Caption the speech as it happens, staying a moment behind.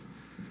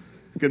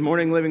Good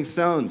morning, Living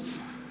Stones.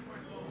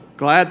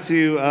 Glad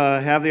to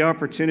have the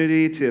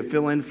opportunity to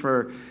fill in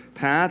for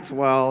Pat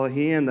while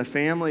he and the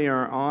family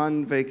are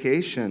on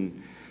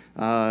vacation.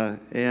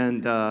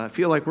 I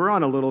feel like we're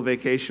on a little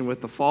vacation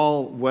with the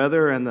fall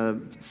weather and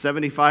the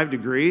 75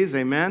 degrees,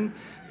 amen?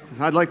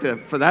 I'd like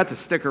for that to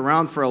stick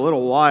around for a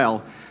little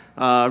while.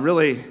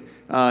 Really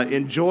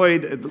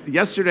enjoyed,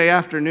 yesterday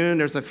afternoon,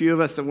 there's a few of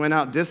us that went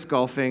out disc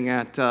golfing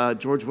at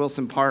George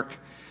Wilson Park.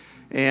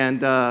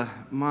 And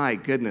my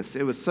goodness,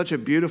 it was such a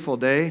beautiful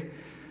day,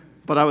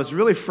 but I was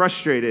really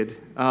frustrated.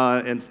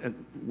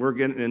 And we're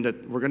going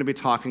to be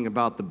talking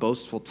about the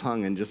boastful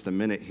tongue in just a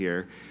minute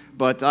here.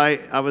 But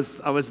I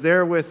was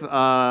there with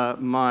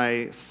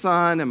my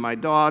son and my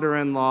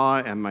daughter-in-law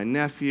and my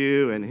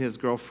nephew and his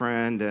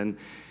girlfriend,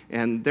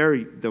 and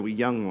they're the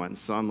young ones.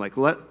 So I'm like,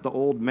 let the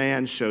old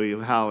man show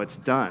you how it's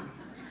done.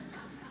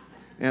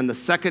 And the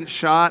second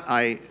shot,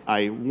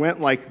 I went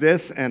like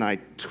this and I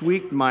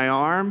tweaked my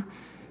arm.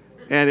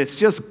 And it's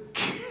just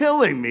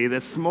killing me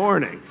this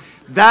morning.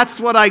 That's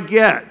what I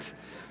get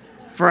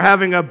for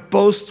having a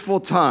boastful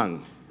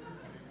tongue.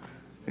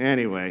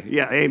 Anyway,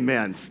 yeah,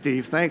 amen,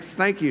 Steve.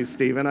 Thank you,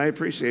 Stephen. I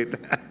appreciate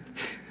that.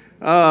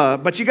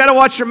 But you got to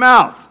watch your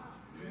mouth.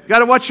 You got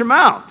to watch your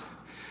mouth.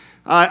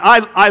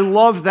 I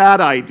love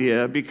that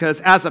idea because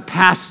as a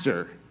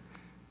pastor,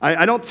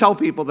 I don't tell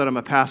people that I'm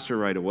a pastor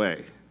right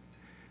away.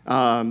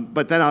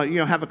 But then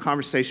I'll have a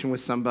conversation with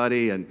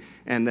somebody and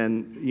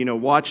then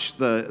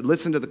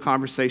listen to the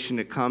conversation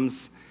that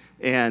comes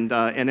and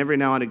every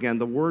now and again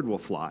the word will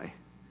fly,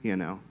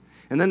 and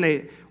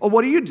then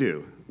what do you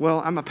do?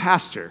 Well, I'm a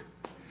pastor,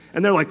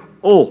 and they're like,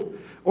 oh,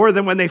 or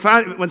then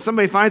when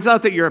somebody finds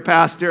out that you're a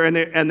pastor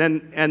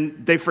and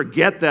they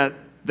forget that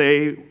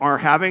they are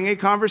having a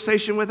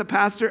conversation with a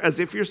pastor as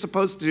if you're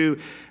supposed to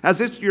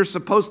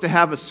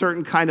have a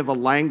certain kind of a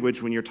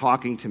language when you're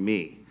talking to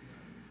me.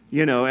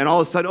 And all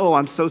of a sudden, oh,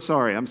 I'm so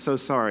sorry. And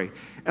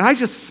I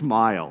just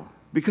smile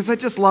because I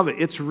just love it.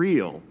 It's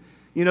real.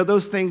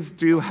 Those things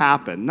do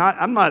happen.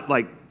 I'm not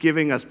like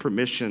giving us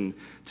permission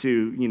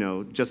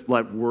to, just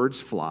let words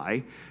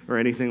fly or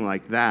anything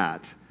like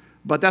that.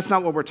 But that's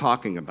not what we're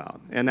talking about.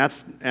 And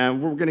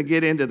we're going to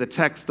get into the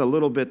text a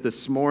little bit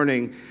this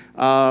morning.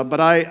 But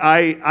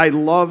I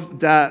love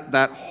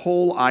that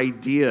whole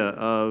idea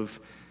of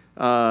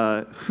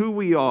who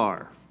we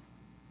are.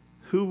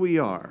 Who we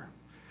are.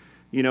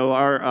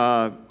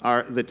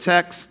 The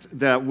text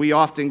that we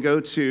often go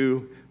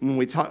to when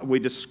we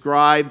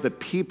describe the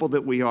people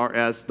that we are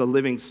as the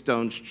Living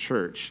Stones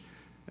Church,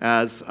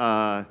 as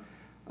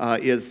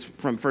is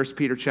from 1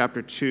 Peter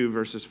chapter 2,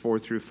 verses 4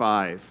 through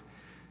 5.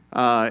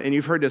 And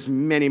you've heard this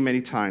many,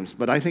 many times,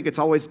 but I think it's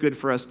always good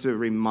for us to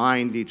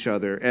remind each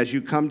other, as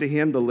you come to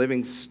Him, the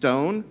living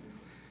stone,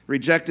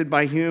 rejected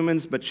by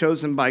humans, but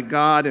chosen by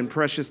God and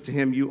precious to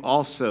Him, you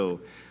also,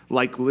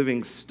 like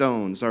living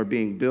stones, are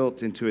being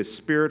built into a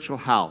spiritual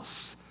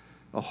house,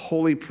 a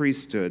holy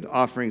priesthood,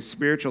 offering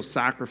spiritual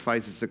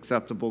sacrifices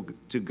acceptable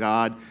to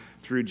God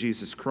through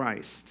Jesus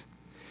Christ.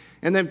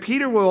 And then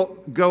Peter will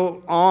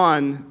go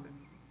on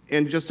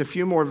in just a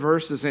few more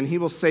verses, and he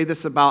will say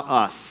this about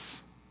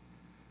us.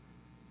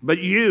 But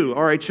you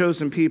are a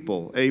chosen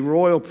people, a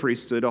royal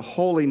priesthood, a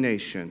holy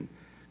nation,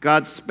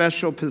 God's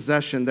special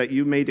possession, that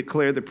you may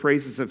declare the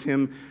praises of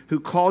Him who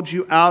called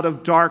you out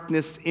of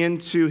darkness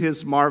into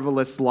His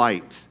marvelous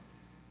light.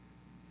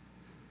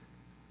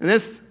 And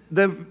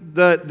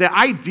the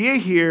idea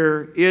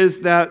here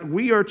is that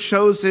we are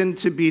chosen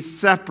to be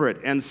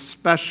separate and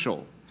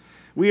special.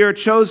 We are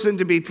chosen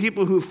to be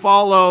people who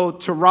follow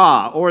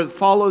Torah, or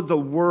follow the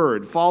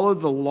Word, follow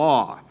the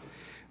law.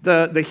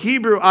 The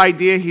Hebrew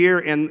idea here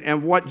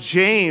and what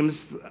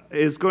James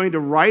is going to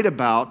write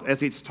about as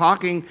he's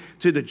talking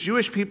to the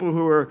Jewish people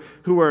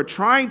who are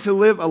trying to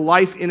live a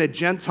life in a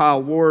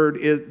Gentile world,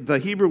 the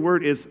Hebrew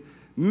word is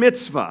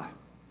mitzvah.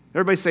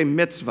 Everybody say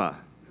mitzvah.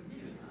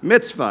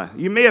 Mitzvah.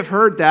 You may have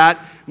heard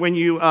that when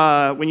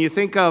you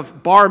think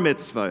of bar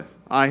mitzvah.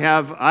 I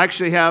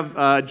actually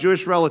have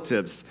Jewish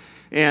relatives,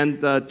 and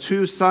the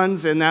two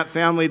sons in that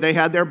family, they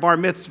had their bar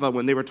mitzvah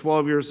when they were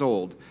 12 years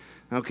old.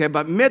 Okay,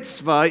 but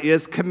mitzvah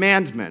is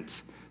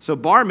commandment. So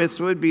bar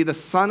mitzvah would be the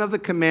son of the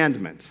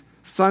commandment,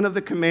 son of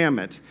the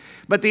commandment.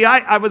 But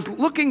I was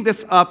looking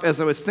this up as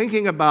I was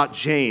thinking about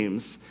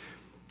James,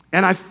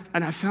 and I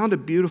found a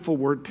beautiful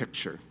word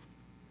picture.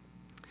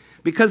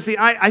 Because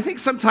I think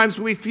sometimes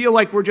we feel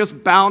like we're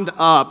just bound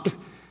up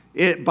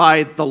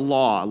by the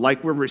law,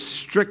 like we're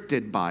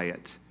restricted by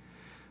it.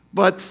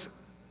 But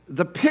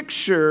the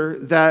picture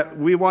that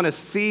we want to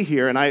see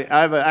here, and I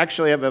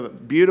actually have a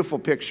beautiful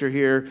picture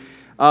here,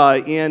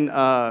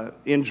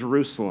 in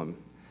Jerusalem.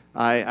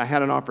 I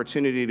had an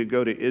opportunity to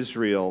go to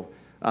Israel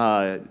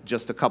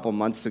just a couple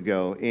months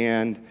ago,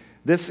 and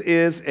this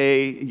is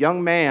a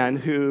young man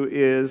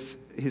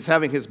he's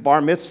having his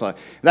bar mitzvah.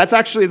 That's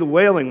actually the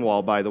Wailing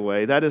Wall, by the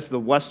way. That is the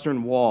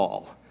Western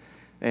Wall.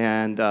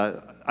 And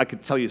I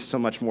could tell you so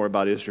much more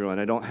about Israel, and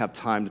I don't have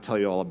time to tell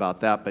you all about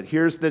that. But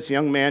here's this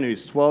young man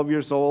who's 12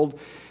 years old,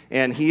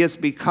 and he is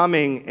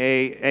becoming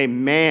a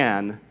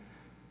man,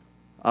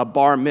 a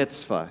bar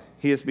mitzvah.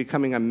 He is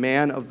becoming a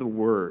man of the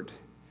word.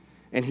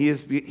 And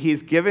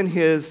he's given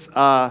his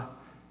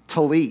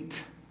talit,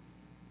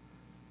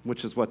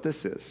 which is what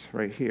this is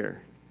right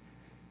here,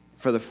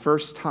 for the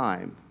first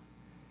time.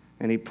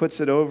 And he puts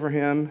it over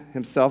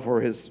himself,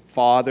 or his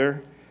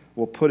father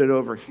will put it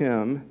over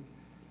him.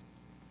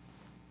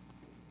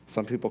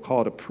 Some people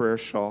call it a prayer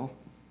shawl.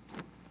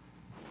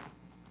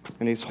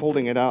 And he's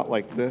holding it out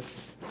like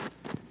this.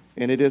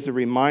 And it is a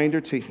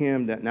reminder to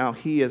him that now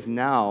he is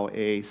now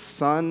a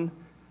son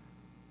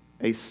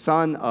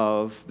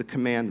of the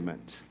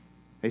commandment.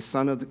 A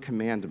son of the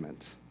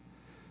commandment.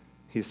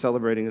 He's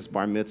celebrating his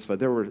bar mitzvah.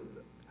 There were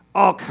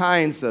all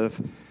kinds of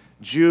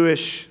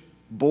Jewish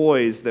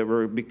boys that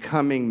were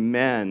becoming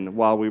men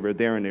while we were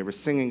there, and they were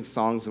singing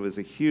songs. It was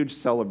a huge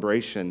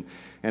celebration,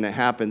 and it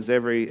happens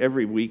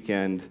every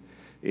weekend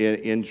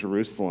in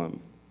Jerusalem.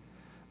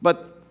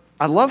 But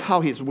I love how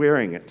he's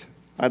wearing it.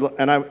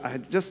 I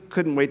just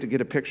couldn't wait to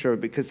get a picture of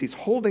it because he's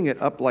holding it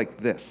up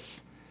like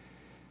this.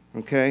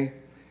 Okay?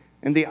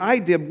 And the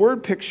idea,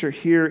 word picture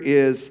here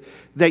is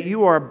that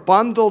you are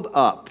bundled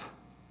up.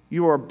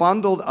 You are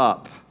bundled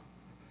up.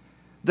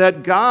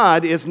 That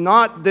God is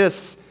not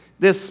this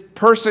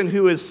person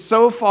who is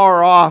so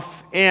far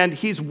off and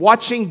he's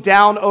watching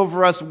down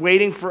over us,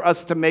 waiting for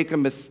us to make a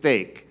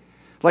mistake.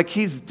 Like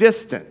he's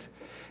distant.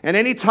 And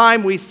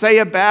anytime we say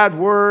a bad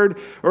word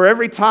or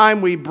every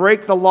time we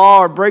break the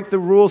law or break the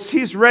rules,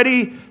 he's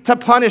ready to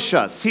punish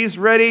us. He's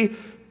ready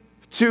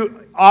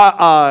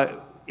to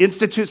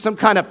institute some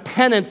kind of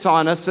penance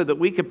on us so that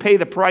we could pay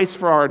the price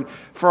for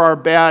our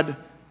bad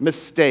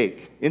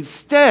mistake.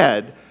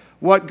 Instead,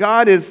 what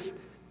God is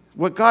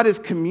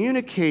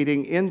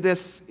communicating in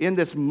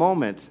this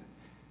moment,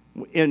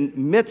 in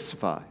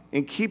mitzvah,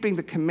 in keeping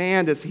the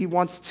command, is he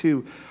wants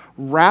to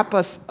wrap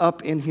us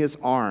up in his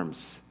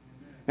arms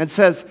and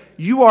says,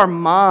 you are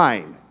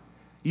mine.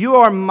 You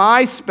are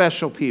my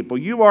special people.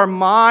 You are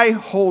my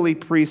holy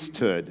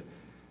priesthood.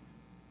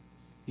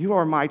 You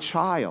are my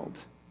child.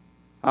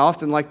 I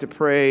often like to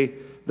pray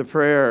the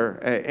prayer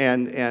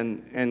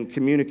and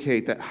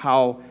communicate that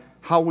how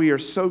we are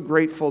so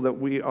grateful that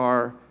we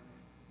are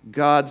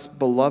God's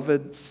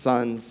beloved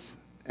sons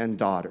and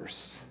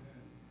daughters.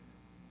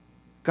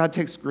 God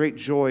takes great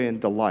joy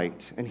and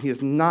delight, and he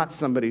is not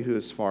somebody who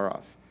is far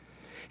off.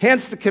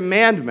 Hence the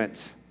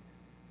commandment,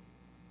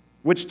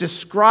 which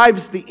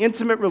describes the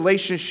intimate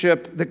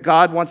relationship that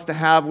God wants to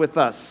have with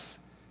us.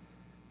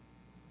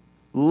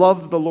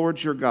 Love the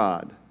Lord your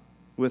God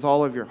with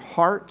all of your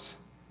heart,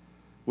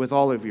 with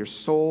all of your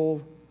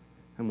soul,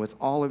 and with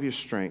all of your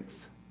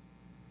strength.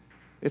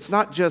 It's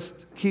not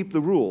just keep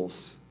the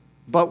rules,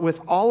 but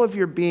with all of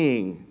your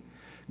being.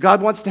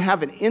 God wants to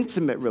have an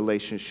intimate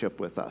relationship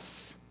with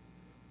us.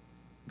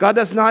 God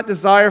does not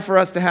desire for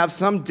us to have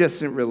some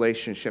distant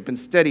relationship.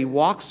 Instead, he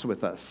walks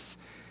with us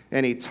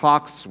and he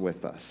talks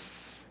with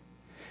us.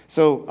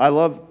 So I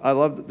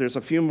love that there's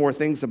a few more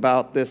things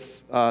about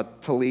this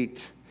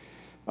talit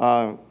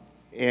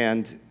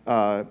and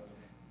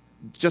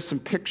just some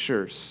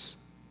pictures.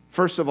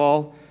 First of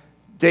all,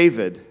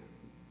 David.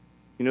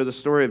 You know the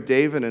story of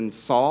David and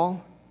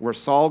Saul, where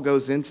Saul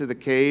goes into the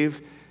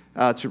cave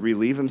to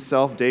relieve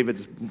himself.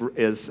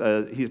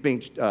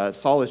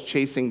 Saul is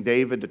chasing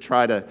David to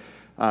try to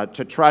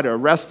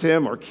arrest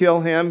him or kill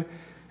him.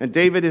 And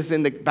David is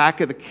in the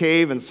back of the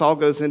cave, and Saul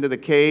goes into the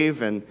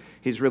cave, and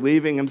he's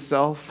relieving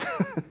himself.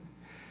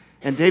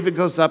 And David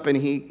goes up, and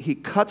he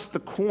cuts the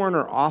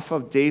corner off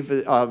of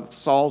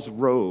Saul's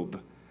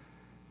robe,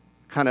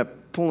 kind of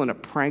pulling a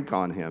prank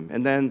on him.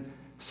 And then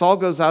Saul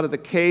goes out of the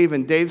cave,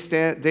 and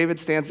David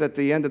stands at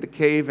the end of the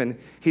cave, and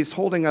he's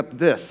holding up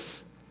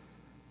this.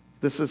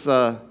 This is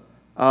a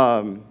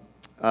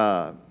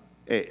tzitzit.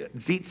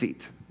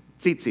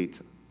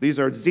 These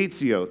are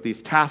tzitziot,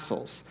 these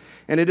tassels.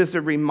 And it is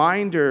a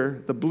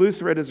reminder, the blue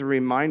thread is a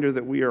reminder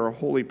that we are a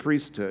holy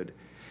priesthood.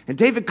 And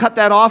David cut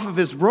that off of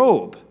his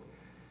robe.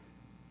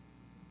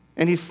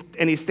 And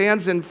he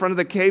stands in front of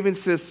the cave and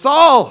says,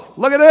 Saul,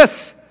 look at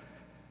this.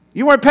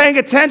 You weren't paying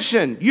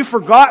attention. You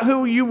forgot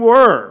who you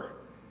were.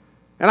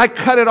 And I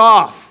cut it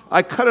off.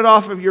 I cut it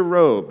off of your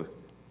robe.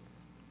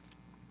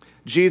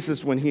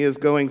 Jesus, when he is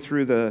going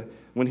through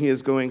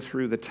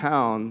the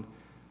town,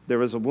 there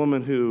was a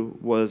woman who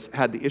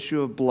had the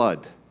issue of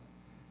blood.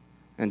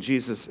 And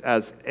Jesus,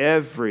 as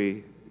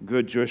every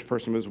good Jewish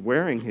person, was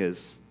wearing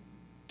his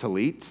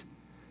talit.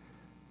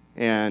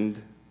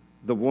 And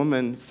the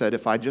woman said,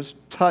 if I just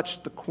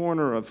touched the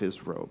corner of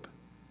his robe.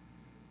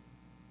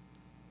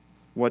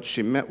 What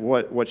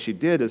she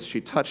did is she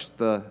touched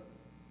the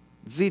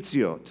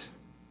tzitziot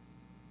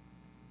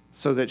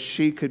so that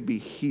she could be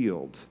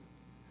healed.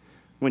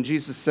 When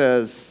Jesus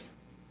says,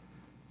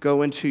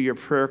 go into your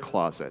prayer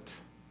closet,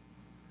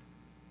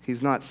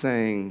 he's not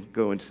saying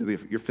go into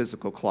your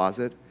physical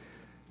closet,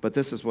 but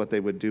this is what they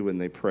would do when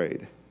they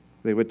prayed.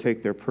 They would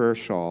take their prayer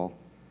shawl,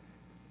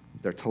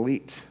 their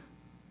talit,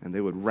 and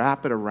they would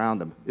wrap it around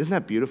them. Isn't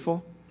that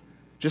beautiful?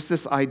 Just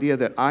this idea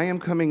that I am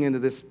coming into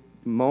this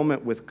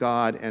moment with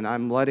God and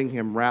I'm letting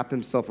him wrap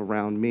himself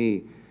around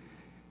me.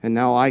 And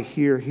now I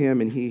hear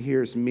him and he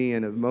hears me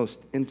in a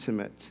most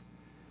intimate,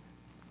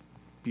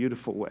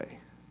 beautiful way.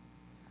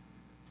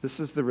 This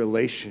is the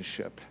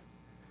relationship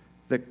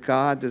that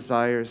God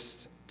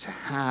desires to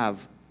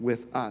have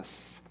with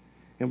us.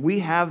 And we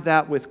have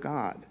that with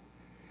God.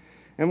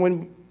 And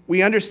when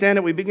we understand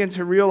it, we begin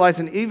to realize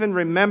and even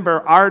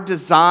remember our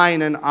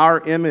design and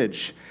our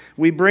image.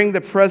 We bring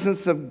the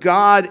presence of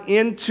God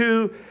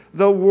into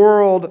the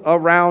world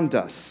around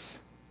us.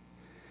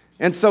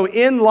 And so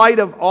in light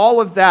of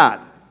all of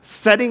that,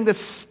 setting the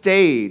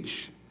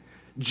stage,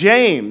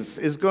 James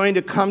is going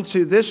to come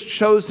to this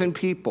chosen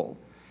people.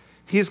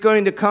 He's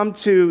going to come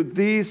to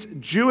these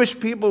Jewish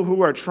people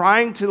who are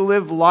trying to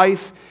live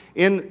life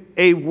in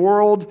a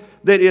world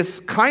that is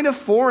kind of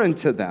foreign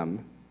to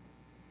them.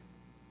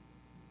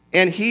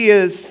 And he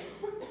is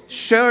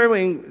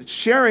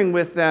sharing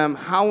with them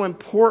how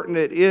important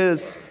it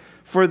is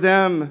for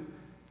them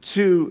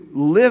to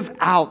live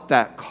out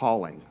that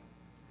calling,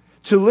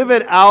 to live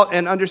it out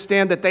and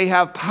understand that they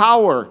have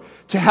power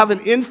to have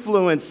an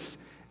influence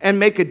and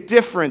make a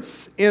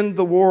difference in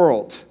the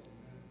world.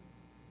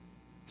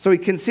 So he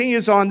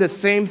continues on this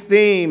same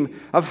theme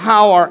of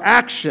how our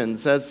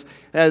actions, as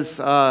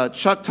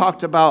Chuck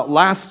talked about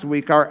last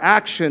week, our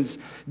actions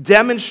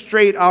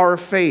demonstrate our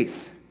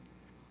faith.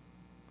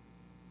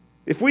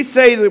 If we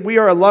say that we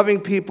are a loving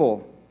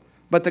people,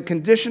 but the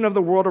condition of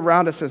the world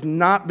around us has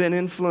not been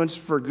influenced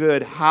for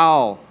good,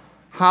 how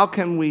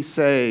can we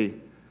say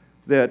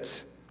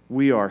that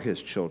we are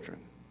his children?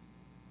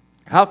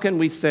 How can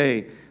we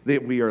say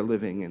that we are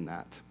living in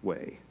that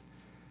way?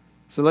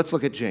 So let's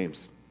look at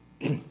James.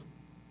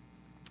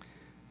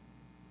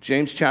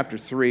 James chapter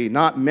 3,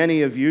 not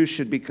many of you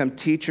should become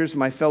teachers,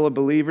 my fellow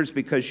believers,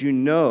 because you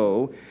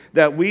know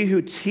that we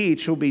who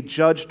teach will be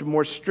judged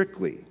more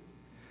strictly.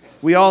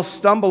 We all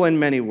stumble in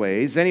many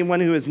ways. Anyone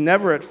who is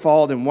never at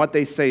fault in what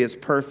they say is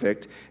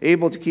perfect,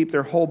 able to keep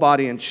their whole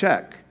body in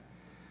check.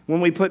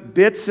 When we put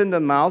bits in the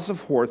mouths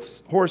of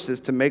horses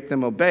to make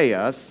them obey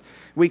us,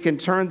 we can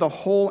turn the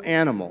whole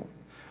animal.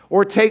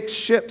 Or take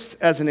ships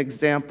as an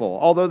example.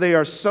 Although they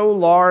are so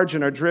large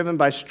and are driven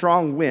by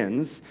strong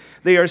winds,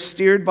 they are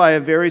steered by a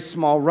very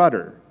small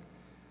rudder,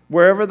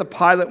 wherever the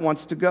pilot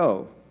wants to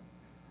go.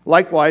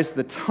 Likewise,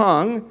 the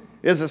tongue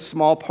is a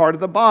small part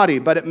of the body,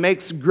 but it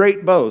makes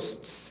great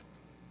boasts.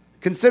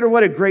 Consider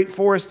what a great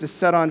forest is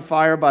set on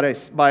fire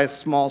by a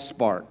small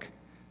spark.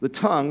 The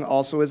tongue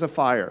also is a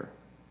fire,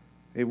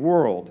 a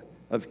world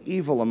of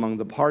evil among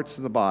the parts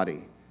of the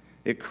body.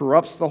 It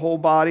corrupts the whole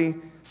body,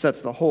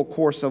 sets the whole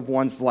course of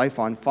one's life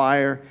on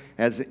fire,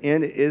 as it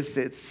is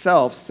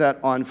itself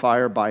set on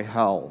fire by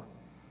hell.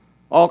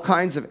 All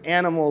kinds of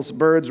animals,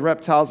 birds,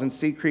 reptiles, and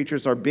sea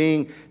creatures are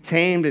being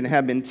tamed and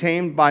have been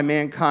tamed by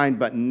mankind,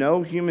 but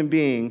no human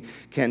being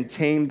can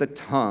tame the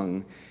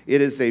tongue.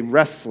 It is a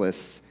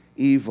restless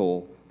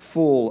evil,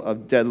 full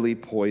of deadly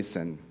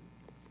poison.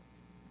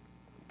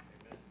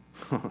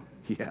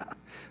 Yeah.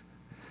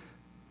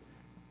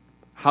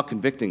 How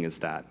convicting is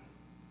that?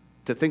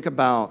 To think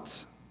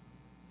about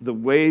the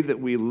way that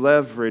we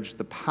leverage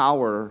the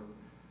power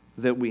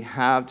that we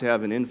have to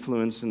have an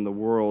influence in the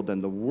world,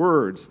 and the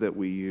words that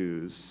we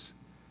use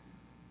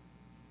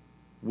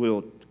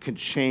could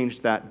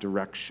change that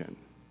direction.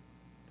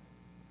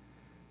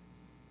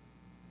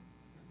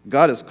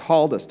 God has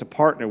called us to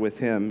partner with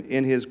him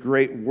in his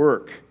great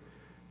work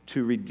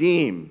to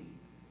redeem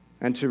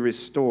and to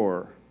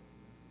restore.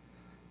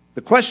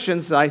 The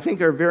questions that I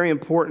think are very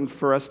important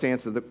for us to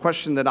answer, the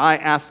question that I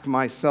ask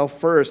myself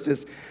first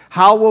is,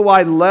 how will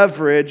I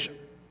leverage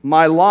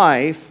my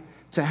life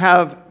to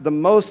have the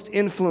most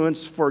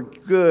influence for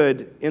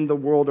good in the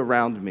world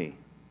around me?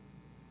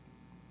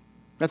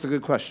 That's a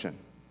good question.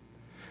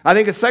 I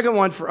think a second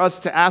one for us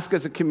to ask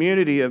as a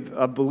community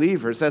of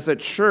believers, as a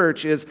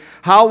church, is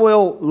how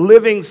will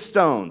Living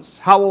Stones,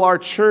 how will our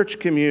church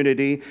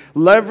community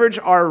leverage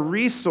our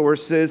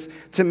resources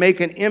to make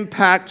an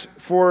impact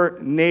for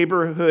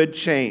neighborhood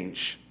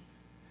change?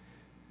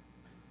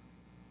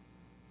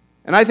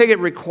 And I think it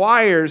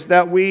requires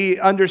that we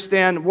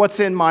understand what's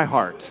in my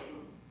heart.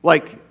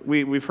 Like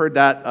we've heard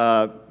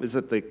that, is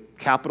it the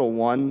Capital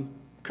One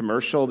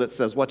commercial that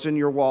says, "What's in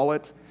your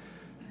wallet?"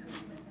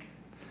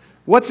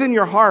 What's in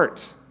your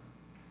heart?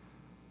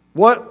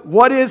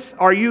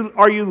 Are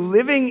you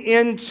living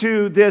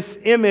into this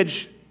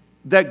image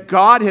that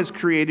God has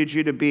created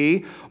you to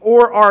be,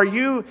 or are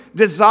you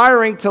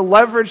desiring to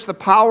leverage the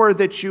power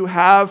that you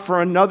have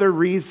for another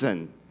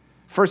reason?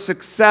 For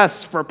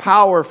success, for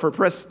power, for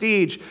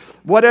prestige,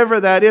 whatever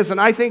that is. And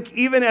I think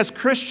even as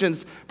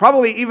Christians,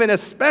 probably even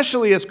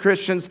especially as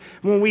Christians,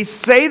 when we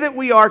say that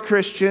we are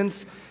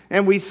Christians,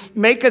 and we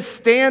make a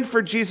stand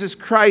for Jesus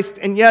Christ,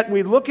 and yet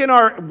we look in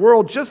our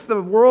world, just the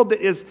world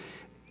that is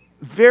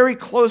very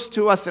close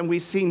to us, and we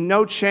see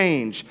no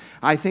change,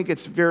 I think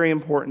it's very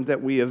important that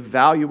we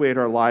evaluate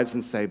our lives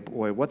and say,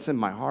 boy, what's in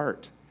my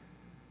heart?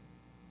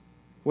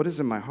 What is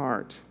in my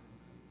heart?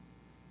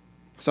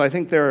 So I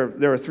think there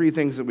are three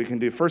things that we can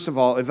do. First of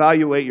all,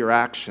 evaluate your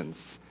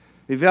actions.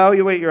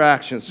 Evaluate your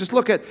actions. Just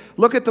look at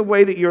the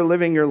way that you're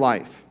living your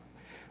life.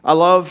 I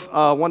love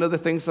one of the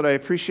things that I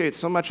appreciate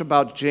so much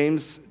about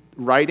James'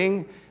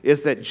 writing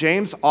is that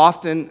James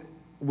often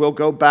will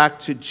go back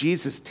to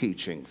Jesus'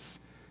 teachings.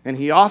 And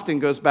he often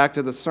goes back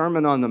to the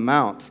Sermon on the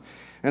Mount.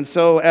 And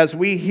so as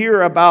we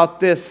hear about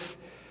this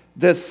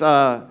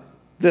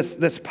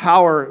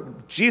power,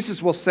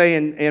 Jesus will say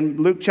in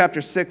Luke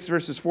chapter 6,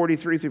 verses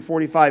 43 through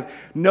 45,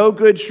 "No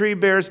good tree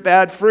bears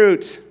bad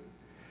fruit,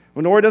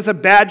 nor does a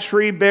bad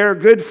tree bear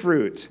good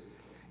fruit.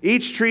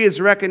 Each tree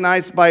is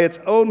recognized by its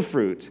own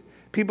fruit.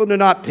 People do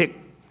not pick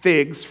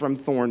figs from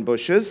thorn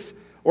bushes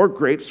or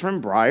grapes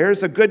from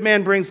briars. A good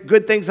man brings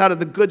good things out of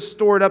the good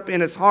stored up in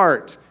his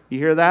heart." You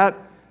hear that?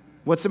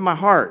 What's in my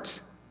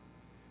heart?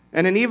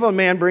 "And an evil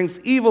man brings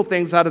evil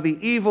things out of the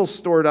evil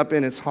stored up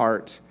in his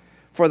heart.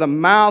 For the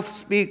mouth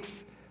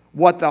speaks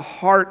what the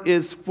heart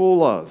is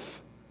full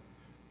of."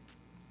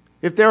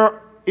 If there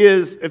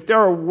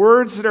are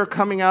words that are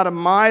coming out of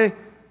my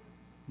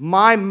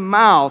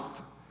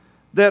mouth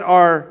that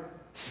are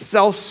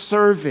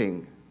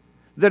self-serving,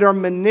 that are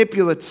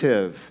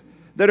manipulative,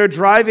 that are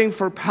driving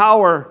for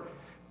power,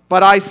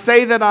 but I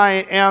say that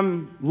I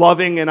am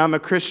loving and I'm a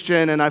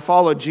Christian and I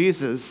follow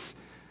Jesus,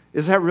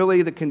 is that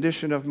really the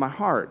condition of my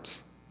heart?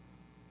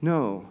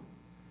 No.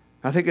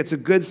 I think it's a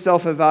good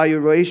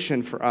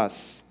self-evaluation for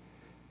us.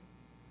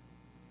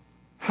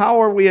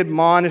 How are we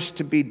admonished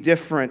to be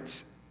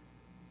different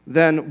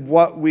than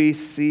what we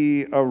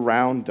see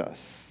around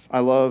us?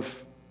 I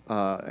love,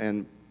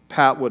 and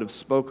Pat would have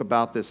spoke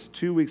about this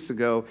 2 weeks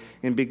ago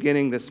in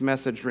beginning this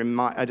message,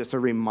 just a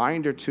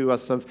reminder to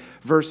us of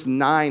verse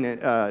 9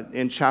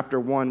 in chapter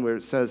 1 where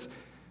it says,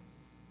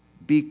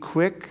 "Be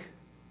quick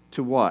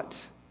to"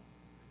 what?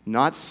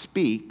 Not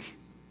speak.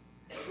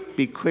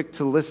 Be quick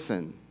to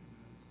listen.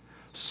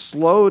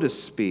 Slow to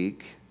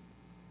speak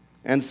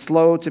and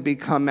slow to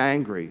become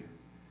angry.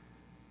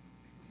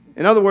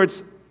 In other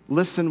words,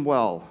 listen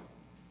well.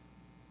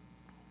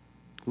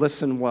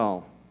 Listen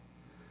well.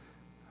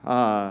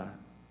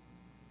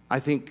 I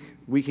think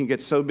we can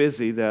get so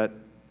busy that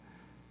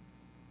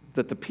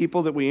the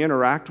people that we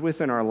interact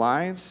with in our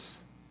lives,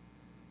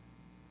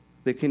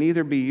 they can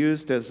either be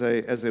used as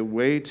a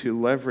way to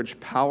leverage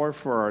power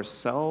for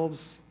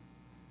ourselves.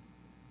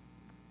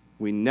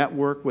 We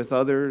network with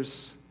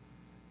others,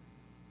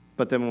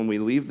 but then when we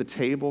leave the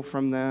table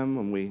from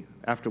them,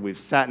 after we've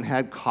sat and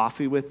had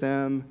coffee with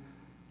them,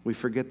 we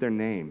forget their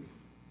name.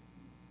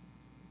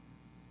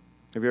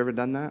 Have you ever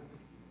done that?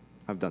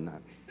 I've done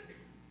that.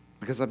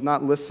 Because I've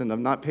not listened, I've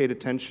not paid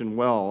attention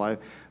well.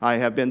 I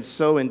have been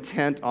so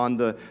intent on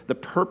the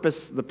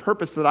purpose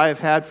that I have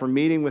had for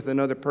meeting with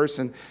another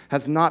person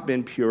has not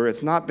been pure.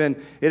 It has not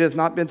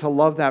been to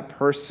love that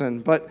person.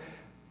 But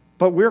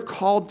we're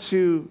called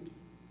to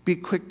be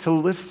quick to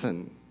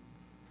listen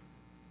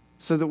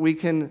so that we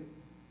can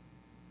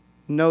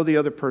know the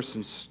other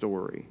person's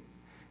story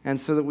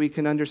and so that we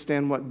can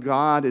understand what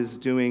God is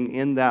doing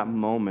in that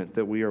moment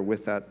that we are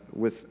with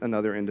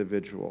another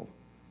individual.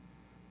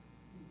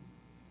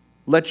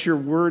 Let your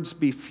words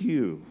be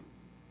few.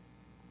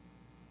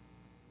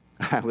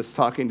 I was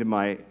talking to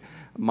my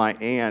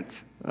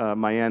aunt,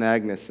 Aunt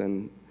Agnes,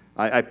 and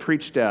I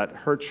preached at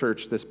her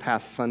church this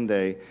past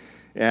Sunday,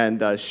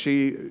 and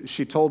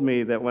she told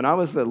me that when I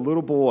was a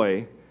little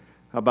boy,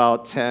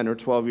 about 10 or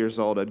 12 years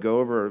old, I'd go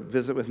over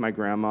visit with my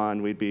grandma,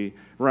 and we'd be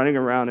running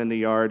around in the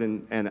yard,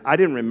 and I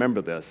didn't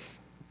remember this.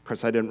 Of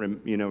course, I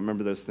didn't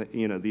remember those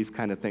these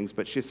kind of things.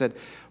 But she said,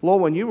 "Lowell,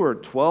 when you were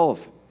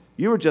 12,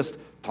 you were just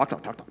talk.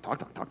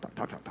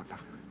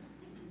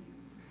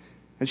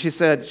 And she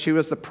said, she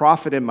was the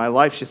prophet in my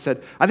life. She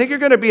said, I think you're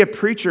going to be a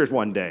preacher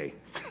one day.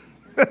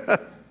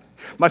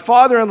 My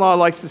father-in-law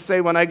likes to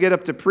say when I get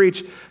up to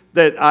preach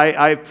that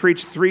I've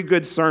preached 3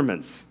 good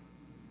sermons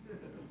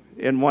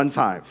in one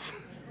time.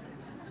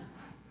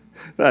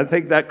 I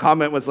think that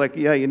comment was like,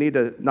 yeah, you need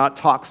to not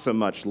talk so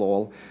much,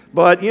 Lowell.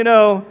 But,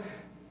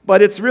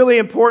 but it's really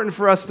important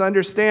for us to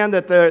understand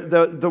that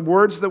the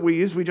words that we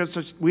use, we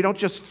don't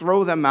just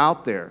throw them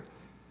out there.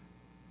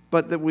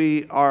 But that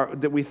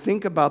we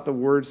think about the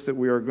words that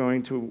we are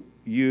going to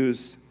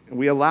use, and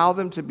we allow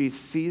them to be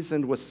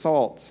seasoned with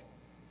salt.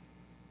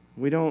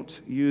 We don't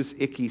use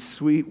icky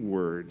sweet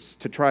words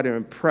to try to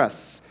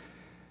impress.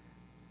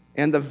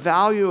 And the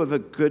value of a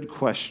good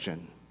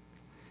question.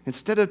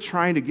 Instead of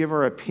trying to give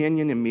our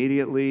opinion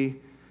immediately,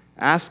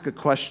 ask a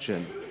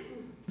question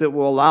that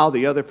will allow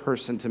the other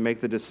person to make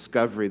the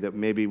discovery that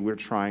maybe we're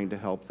trying to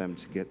help them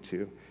to get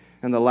to.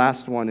 And the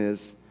last one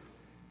is,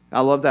 I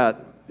love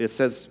that, it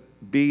says,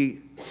 be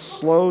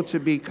slow to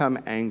become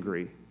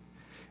angry.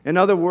 In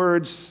other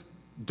words,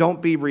 don't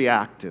be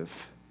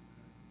reactive.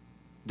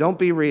 Don't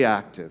be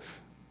reactive.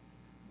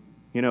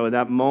 In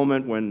that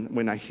moment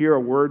when I hear a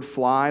word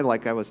fly,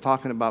 like I was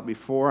talking about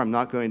before, I'm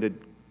not going to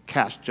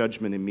cast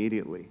judgment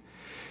immediately.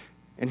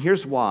 And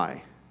here's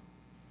why.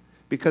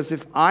 Because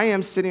if I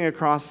am sitting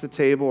across the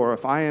table or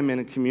if I am in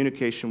a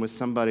communication with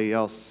somebody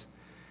else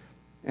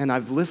and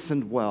I've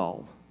listened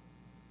well,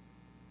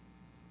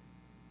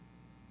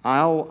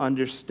 I'll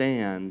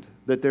understand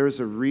that there is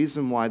a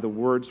reason why the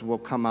words will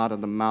come out of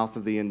the mouth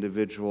of the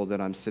individual that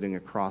I'm sitting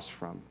across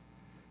from.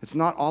 It's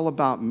not all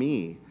about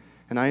me.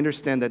 And I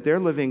understand that they're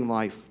living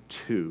life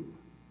too.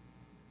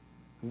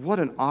 What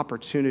an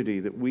opportunity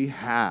that we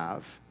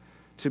have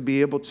to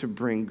be able to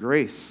bring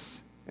grace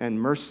and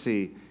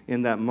mercy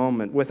in that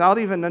moment. Without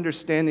even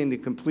understanding the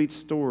complete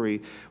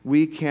story,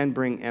 we can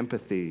bring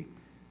empathy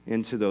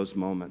into those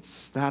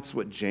moments. That's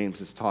what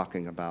James is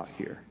talking about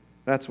here.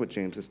 That's what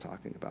James is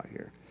talking about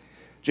here.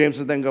 James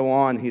would then go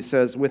on. He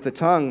says, with the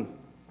tongue,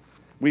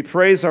 we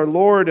praise our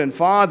Lord and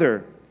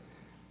Father,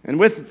 and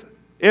with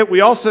it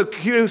we also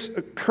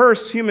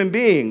curse human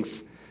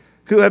beings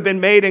who have been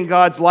made in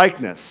God's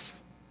likeness.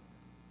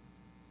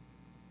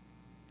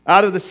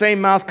 Out of the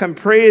same mouth come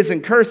praise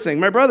and cursing.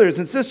 My brothers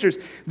and sisters,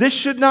 this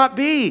should not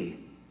be.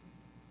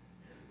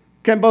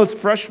 Can both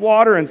fresh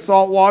water and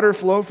salt water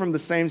flow from the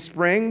same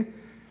spring?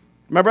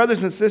 My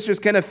brothers and sisters,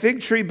 can a fig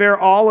tree bear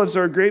olives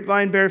or a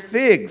grapevine bear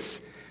figs?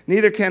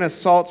 Neither can a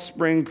salt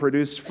spring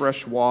produce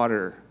fresh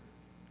water.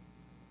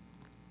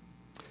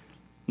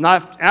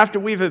 Now, after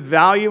we've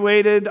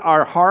evaluated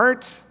our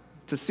heart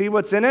to see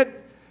what's in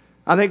it,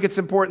 I think it's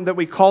important that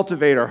we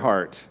cultivate our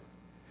heart.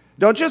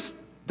 Don't just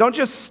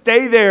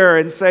stay there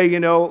and say,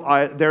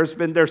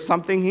 there's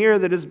something here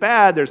that is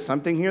bad, there's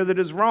something here that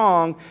is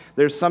wrong,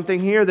 there's something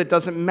here that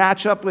doesn't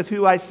match up with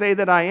who I say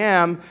that I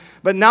am,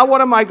 but now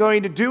what am I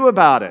going to do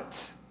about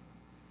it?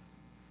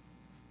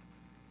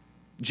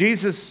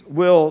 Jesus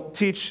will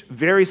teach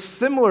very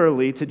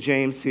similarly to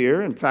James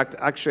here. In fact,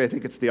 actually, I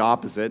think it's the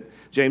opposite.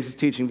 James is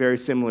teaching very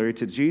similarly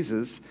to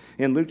Jesus.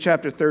 In Luke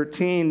chapter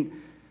 13,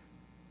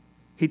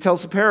 he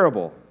tells a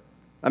parable.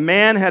 A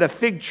man had a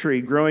fig tree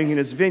growing in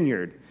his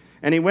vineyard,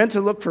 and he went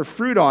to look for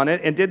fruit on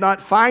it and did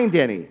not find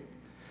any.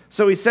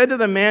 So he said to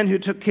the man who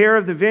took care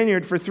of the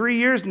vineyard, for 3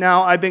 years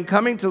now I've been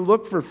coming to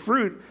look for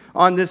fruit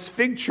on this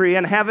fig tree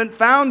and haven't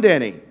found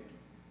any.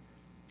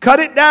 Cut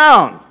it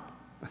down.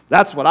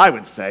 That's what I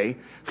would say.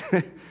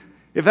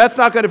 If that's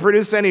not going to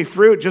produce any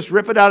fruit, just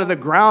rip it out of the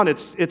ground.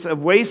 It's a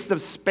waste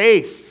of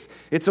space.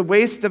 It's a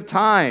waste of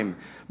time.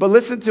 But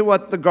listen to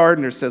what the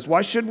gardener says.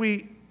 Sir,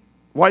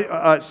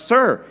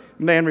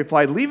 the man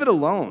replied, leave it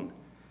alone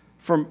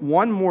for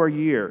 1 more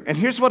year. And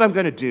here's what I'm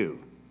going to do.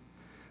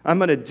 I'm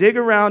going to dig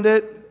around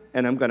it,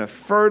 and I'm going to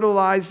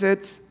fertilize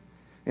it.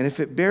 And if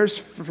it bears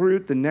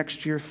fruit the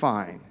next year,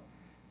 fine.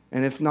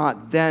 And if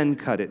not, then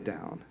cut it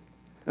down.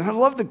 And I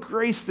love the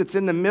grace that's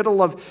in the middle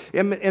of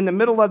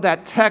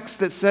that text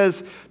that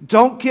says,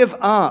 don't give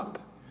up.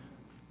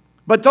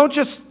 But don't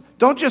just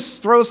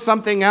throw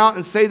something out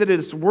and say that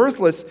it's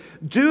worthless.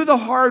 Do the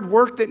hard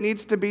work that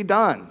needs to be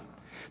done.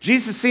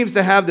 Jesus seems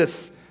to have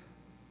this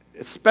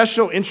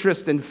special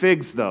interest in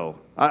figs, though.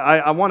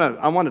 I want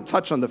to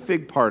touch on the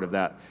fig part of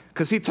that,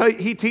 because he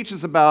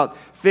teaches about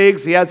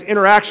figs. He has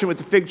interaction with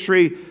the fig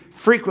tree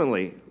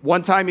frequently.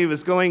 One time he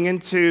was going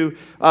into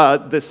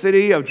the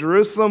city of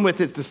Jerusalem with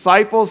his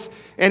disciples,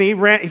 and he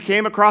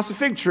came across a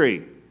fig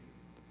tree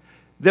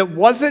that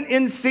wasn't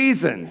in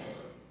season.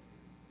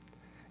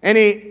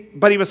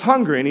 But he was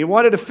hungry, and he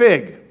wanted a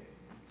fig.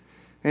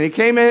 And he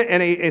came in,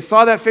 and he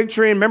saw that fig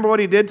tree, and remember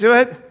what he did to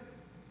it?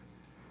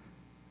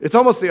 It's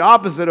almost the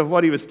opposite of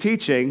what he was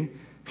teaching.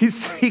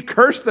 He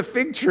cursed the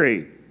fig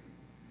tree.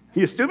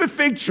 You stupid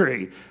fig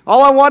tree.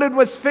 All I wanted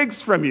was figs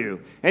from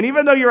you. And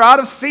even though you're out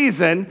of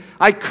season,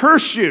 I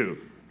curse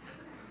you.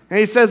 And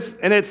it says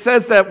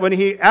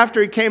that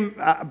after he came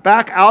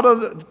back out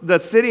of the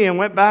city and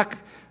went back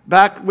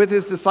with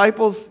his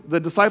disciples, the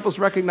disciples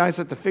recognized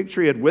that the fig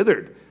tree had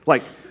withered.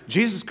 Like,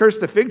 Jesus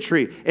cursed the fig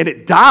tree, and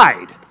it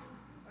died.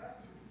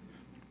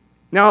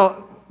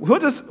 Now,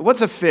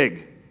 what's a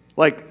fig?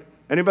 Like,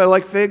 anybody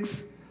like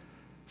figs?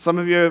 Some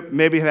of you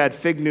maybe have had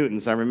Fig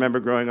Newtons. I remember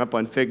growing up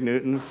on Fig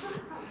Newtons.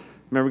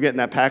 Remember getting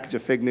that package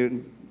of Fig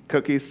Newton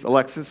cookies,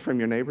 Alexis, from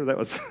your neighbor? That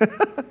was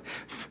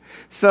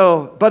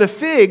but a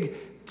fig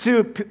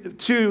to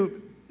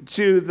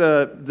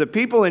the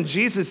people in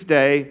Jesus'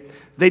 day,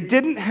 they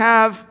didn't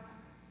have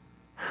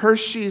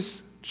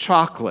Hershey's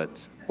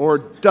chocolate or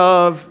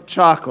Dove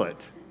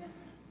chocolate.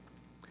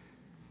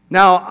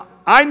 Now,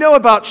 I know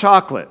about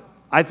chocolate.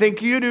 I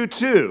think you do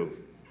too.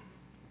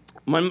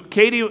 When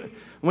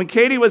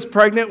Katie was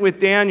pregnant with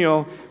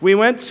Daniel, we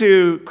went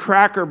to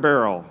Cracker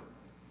Barrel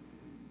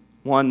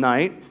one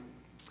night.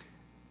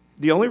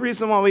 The only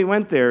reason why we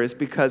went there is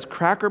because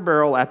Cracker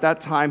Barrel at that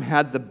time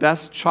had the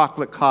best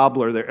chocolate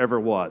cobbler there ever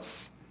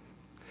was.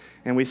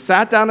 And we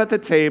sat down at the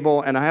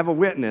table, and I have a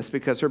witness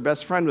because her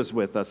best friend was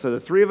with us. So the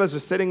three of us are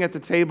sitting at the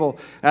table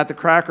at the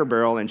Cracker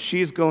Barrel, and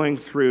she's going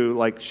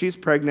through, she's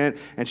pregnant,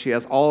 and she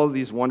has all of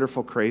these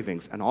wonderful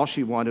cravings. And all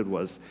she wanted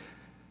was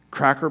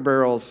Cracker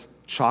Barrel's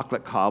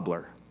chocolate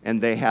cobbler,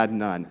 and they had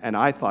none. And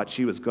I thought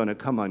she was going to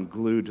come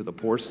unglued to the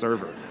poor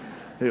server.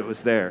 It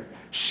was there.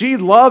 She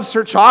loves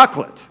her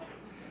chocolate.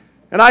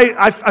 And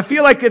I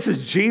feel like this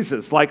is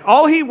Jesus. Like,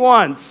 all he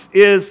wants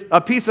is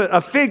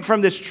a fig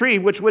from this tree,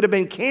 which would have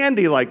been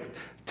candy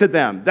to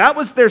them. That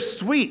was their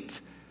sweet.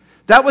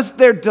 That was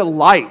their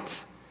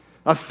delight.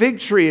 A fig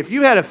tree. If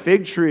you had a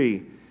fig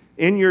tree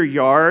in your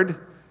yard,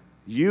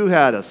 you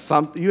had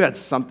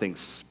something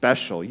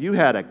special. You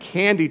had a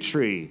candy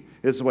tree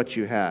is what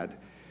you had.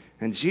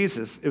 And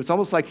Jesus, it was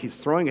almost like he's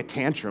throwing a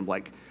tantrum,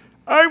 like,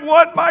 I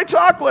want my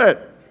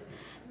chocolate.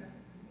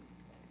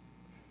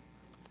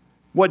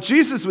 What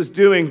Jesus was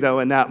doing, though,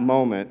 in that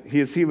moment,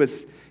 he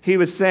was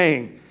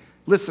saying,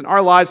 listen,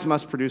 our lives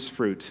must produce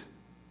fruit.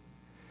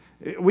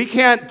 We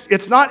can't,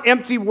 it's not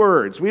empty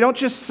words. We don't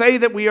just say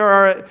that we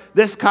are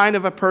this kind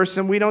of a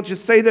person. We don't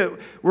just say that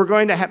we're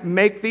going to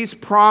make these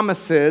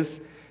promises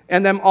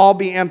and them all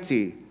be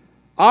empty.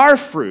 Our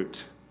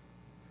fruit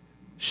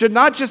should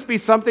not just be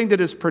something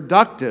that is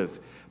productive,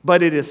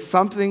 but it is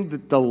something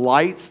that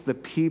delights the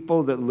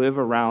people that live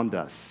around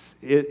us.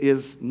 It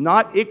is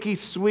not icky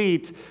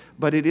sweet,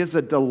 but it is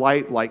a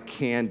delight like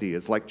candy,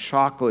 it's like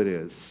chocolate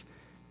is.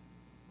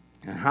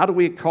 And how do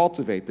we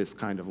cultivate this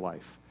kind of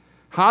life?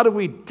 How do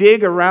we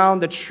dig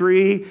around the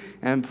tree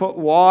and put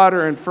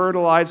water and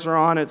fertilizer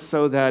on it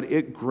so that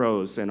it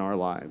grows in our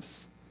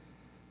lives?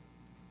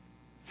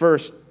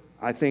 First,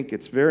 I think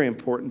it's very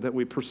important that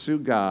we pursue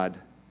God.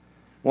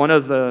 One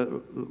of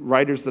the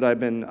writers that I've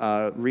been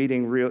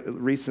reading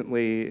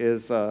recently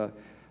is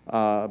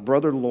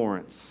Brother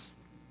Lawrence.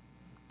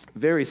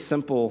 Very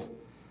simple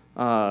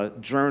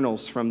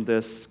journals from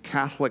this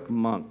Catholic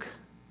monk.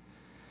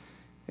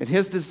 And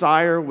his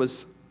desire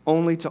was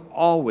only to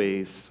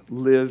always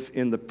live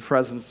in the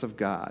presence of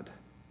God.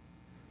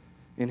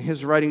 In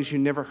his writings, you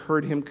never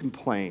heard him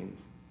complain,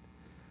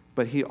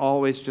 but he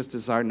always just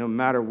desired, no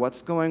matter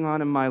what's going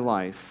on in my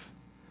life,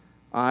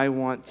 I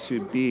want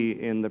to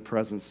be in the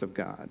presence of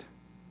God.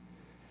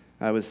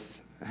 I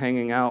was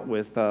hanging out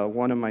with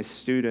one of my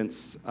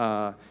students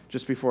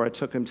just before I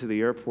took him to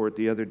the airport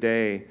the other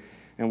day,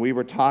 and we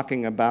were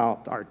talking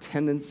about our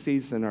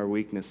tendencies and our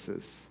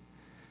weaknesses,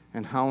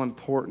 and how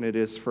important it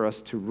is for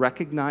us to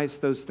recognize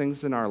those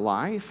things in our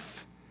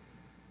life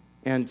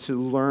and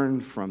to learn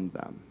from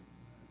them.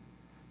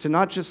 To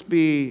not just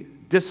be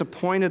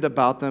disappointed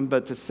about them,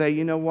 but to say,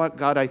 you know what,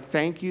 God, I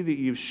thank you that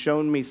you've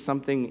shown me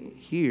something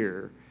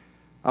here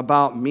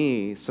about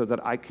me so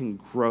that I can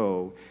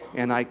grow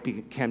and I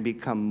can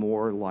become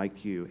more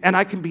like you. And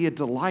I can be a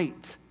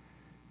delight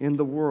in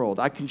the world.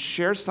 I can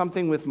share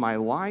something with my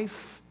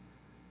life,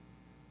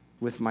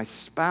 with my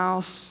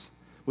spouse,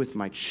 with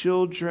my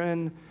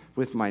children,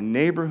 with my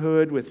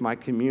neighborhood, with my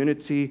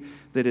community,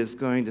 that is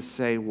going to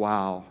say,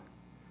 wow,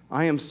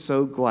 I am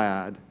so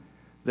glad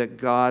that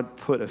God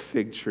put a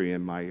fig tree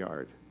in my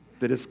yard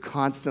that is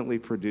constantly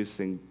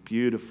producing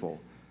beautiful,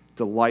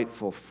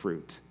 delightful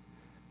fruit.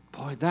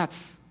 Boy,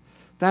 that's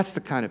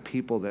the kind of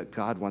people that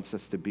God wants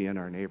us to be in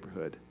our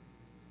neighborhood.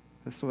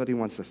 That's what he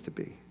wants us to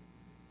be.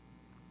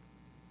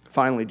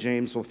 Finally,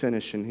 James will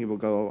finish, and he will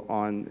go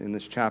on in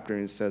this chapter,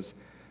 and he says,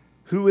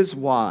 who is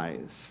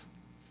wise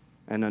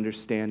and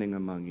understanding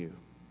among you?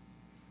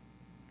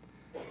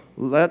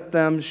 Let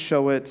them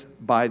show it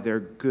by their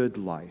good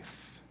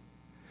life.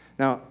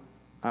 Now,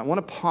 I want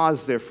to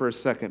pause there for a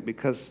second,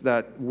 because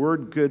that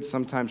word good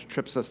sometimes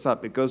trips us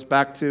up. It goes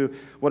back to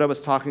what I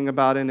was talking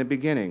about in the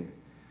beginning.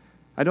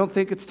 I don't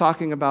think it's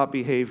talking about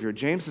behavior.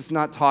 James is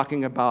not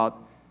talking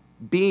about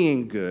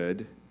being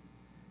good.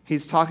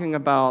 He's talking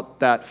about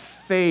that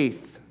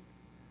faith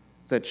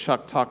that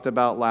Chuck talked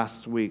about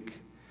last week,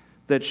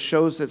 that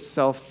shows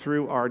itself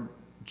through our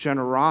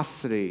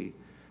generosity,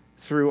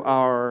 through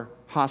our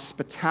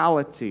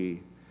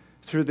hospitality,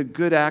 through the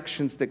good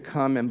actions that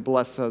come and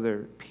bless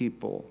other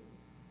people.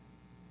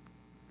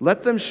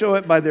 Let them show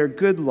it by their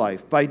good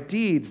life, by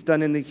deeds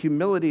done in the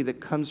humility that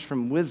comes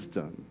from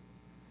wisdom.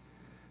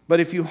 But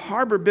if you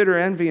harbor bitter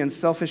envy and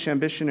selfish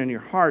ambition in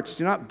your hearts,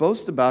 do not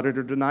boast about it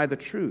or deny the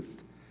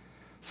truth.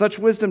 Such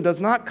wisdom does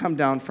not come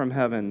down from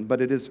heaven,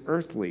 but it is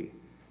earthly,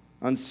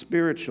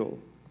 unspiritual,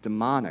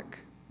 demonic.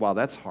 Wow,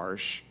 that's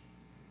harsh.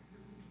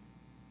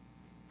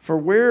 For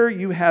where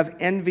you have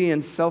envy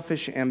and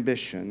selfish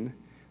ambition,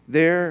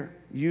 there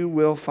you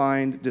will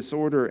find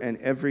disorder and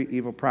every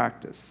evil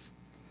practice.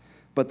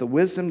 But the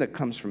wisdom that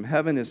comes from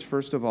heaven is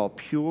first of all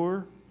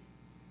pure,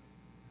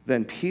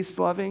 then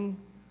peace-loving,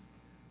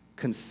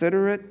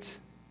 considerate,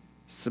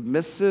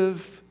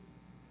 submissive,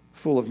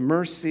 full of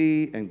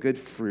mercy and good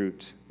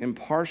fruit,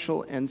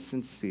 impartial and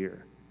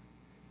sincere.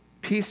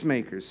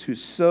 Peacemakers who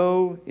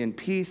sow in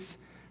peace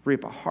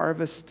reap a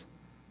harvest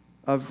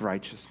of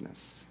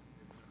righteousness.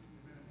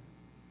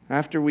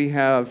 After we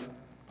have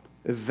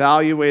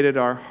evaluated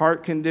our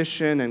heart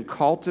condition and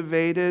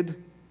cultivated,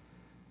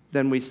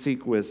 then we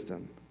seek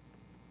wisdom.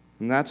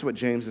 And that's what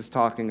James is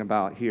talking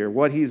about here.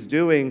 What he's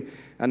doing,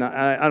 and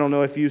I don't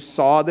know if you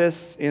saw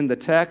this in the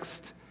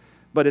text,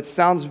 but it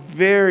sounds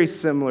very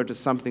similar to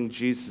something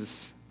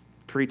Jesus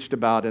preached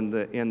about in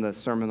the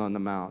Sermon on the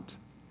Mount.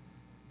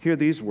 Hear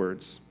these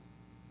words.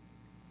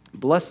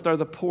 Blessed are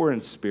the poor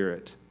in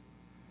spirit,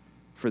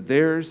 for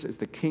theirs is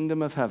the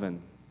kingdom of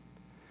heaven.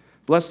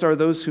 Blessed are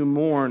those who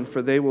mourn,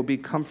 for they will be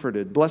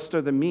comforted. Blessed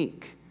are the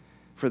meek,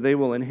 for they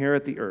will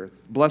inherit the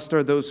earth. Blessed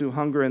are those who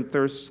hunger and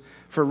thirst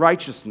for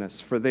righteousness,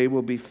 for they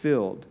will be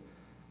filled.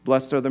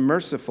 Blessed are the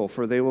merciful,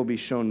 for they will be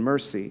shown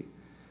mercy.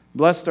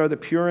 Blessed are the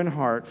pure in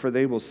heart, for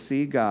they will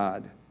see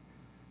God.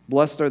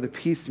 Blessed are the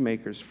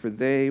peacemakers, for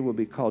they will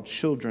be called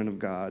children of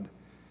God.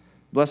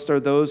 Blessed are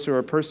those who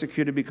are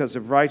persecuted because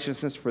of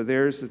righteousness, for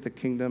theirs is the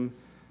kingdom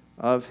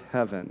of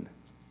heaven.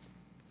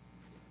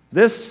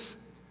 This,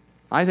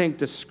 I think,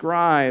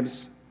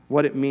 describes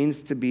what it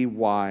means to be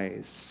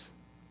wise.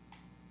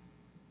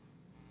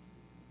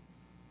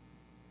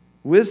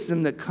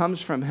 Wisdom that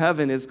comes from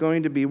heaven is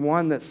going to be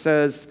one that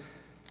says,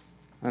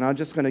 and I'm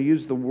just going to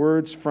use the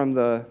words from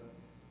the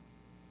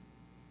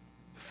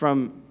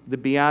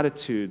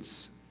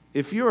Beatitudes.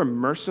 If you are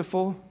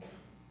merciful,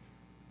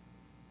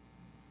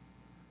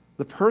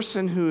 the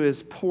person who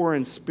is poor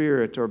in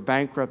spirit or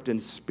bankrupt in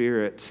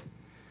spirit,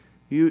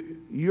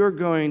 you're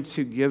going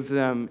to give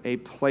them a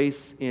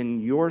place in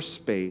your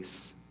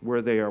space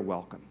where they are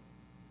welcome.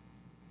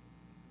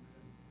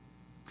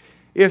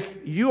 If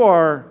you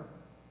are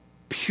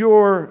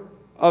pure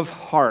of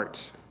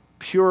heart,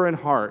 pure in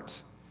heart,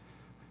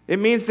 it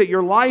means that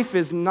your life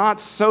is not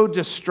so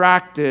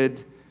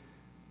distracted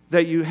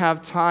that you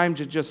have time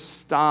to just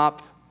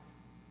stop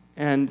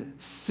and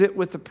sit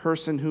with the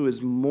person who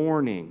is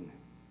mourning,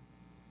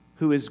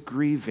 who is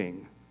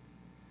grieving,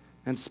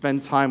 and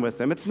spend time with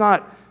them. It's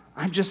not,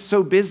 I'm just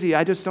so busy,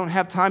 I just don't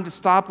have time to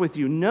stop with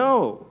you.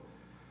 No.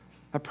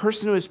 A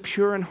person who is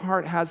pure in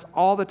heart has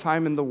all the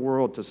time in the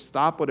world to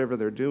stop whatever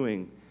they're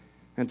doing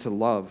and to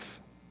love.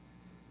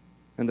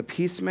 And the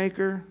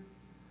peacemaker,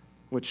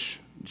 which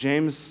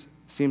James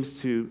seems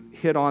to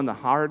hit on the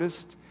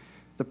hardest,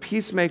 the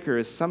peacemaker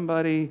is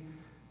somebody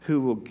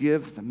who will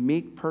give the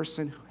meek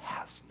person who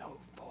has no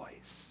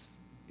voice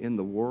in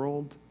the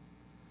world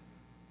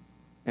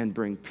and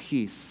bring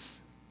peace,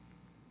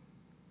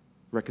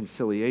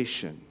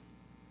 reconciliation.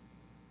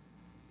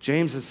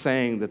 James is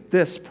saying that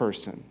this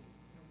person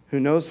who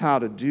knows how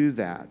to do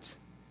that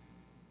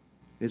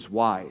is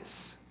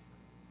wise.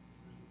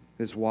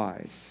 Is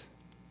wise.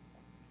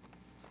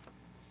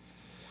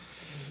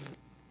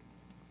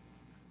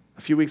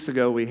 A few weeks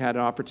ago, we had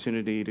an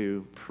opportunity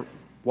to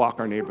walk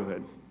our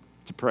neighborhood,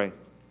 to pray.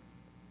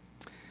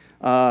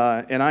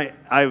 And I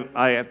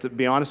have to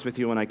be honest with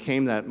you, when I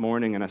came that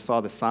morning and I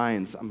saw the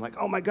signs, I'm like,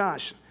 oh my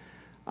gosh,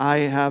 I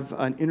have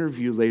an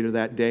interview later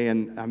that day,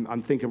 and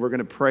I'm thinking we're going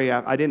to pray.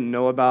 I didn't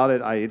know about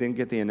it. I didn't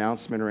get the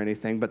announcement or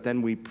anything, but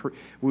then we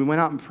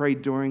went out and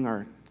prayed during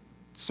our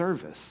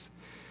service.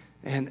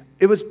 And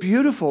it was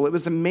beautiful. It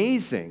was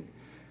amazing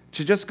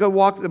to just go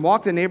walk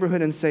the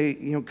neighborhood and say,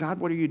 God,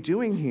 what are you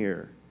doing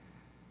here?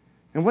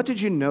 And what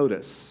did you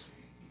notice?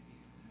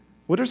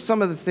 What are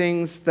some of the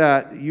things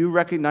that you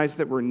recognized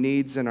that were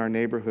needs in our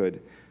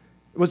neighborhood?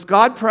 Was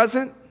God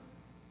present?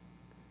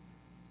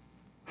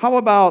 How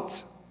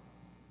about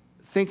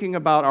thinking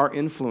about our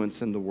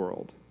influence in the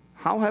world?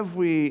 How have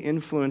we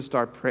influenced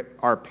our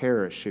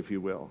parish, if you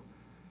will?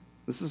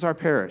 This is our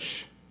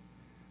parish.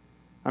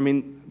 I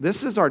mean,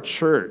 this is our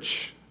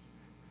church.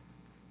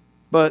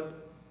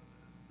 But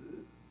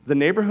the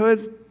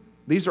neighborhood,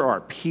 these are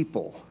our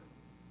people.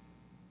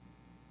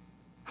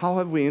 How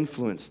have we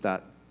influenced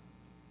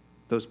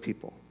those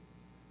people?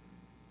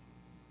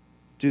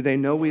 Do they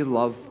know we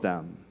love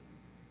them?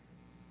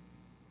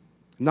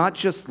 Not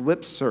just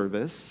lip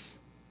service,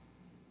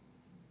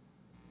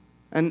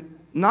 and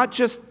not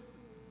just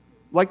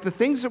like the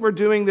things that we're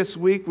doing this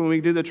week when we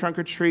do the trunk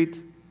or treat.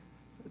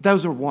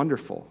 Those are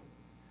wonderful,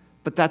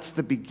 but that's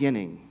the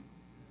beginning,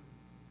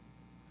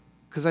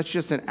 because that's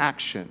just an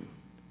action.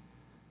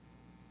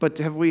 But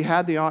have we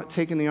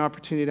taken the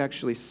opportunity to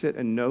actually sit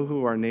and know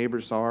who our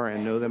neighbors are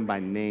and know them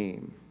by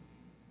name?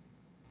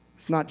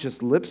 It's not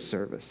just lip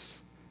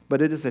service,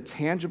 but it is a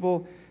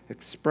tangible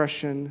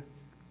expression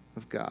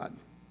of God.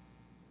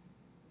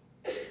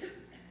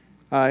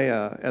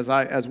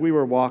 As we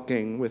were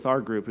walking with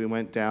our group, we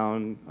went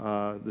down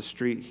the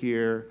street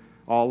here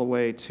all the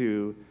way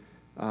to,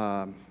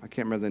 I can't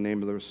remember the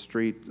name of the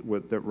street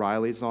that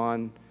Riley's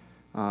on,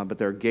 but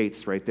there are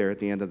gates right there at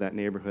the end of that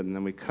neighborhood. And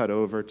then we cut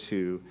over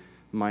to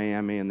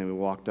Miami, and then we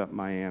walked up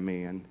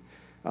Miami. And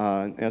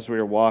as we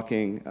were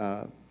walking,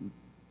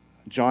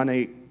 John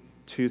 8,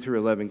 2 through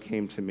 11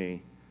 came to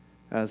me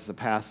as the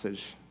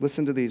passage.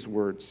 Listen to these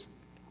words.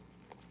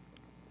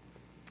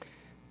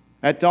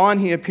 At dawn,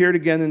 he appeared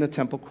again in the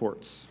temple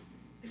courts,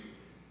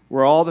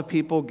 where all the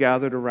people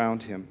gathered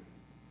around him,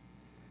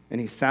 and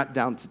he sat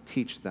down to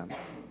teach them.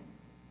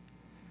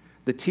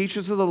 The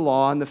teachers of the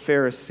law and the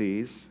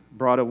Pharisees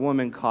brought a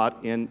woman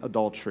caught in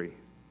adultery.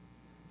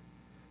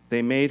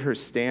 They made her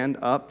stand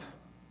up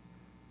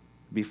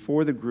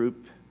before the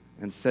group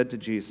and said to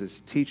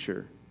Jesus,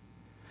 "Teacher,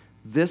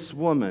 this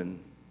woman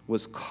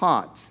was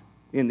caught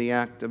in the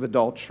act of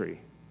adultery."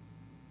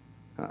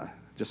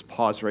 Just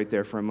pause right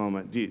there for a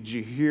moment. Did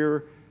you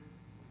hear?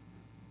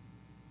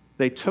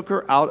 They took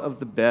her out of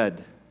the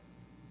bed,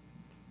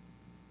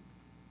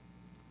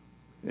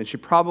 and she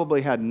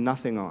probably had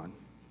nothing on.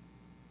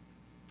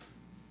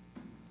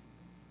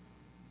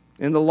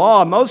 In the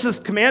law, Moses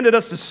commanded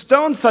us to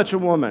stone such a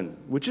woman,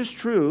 which is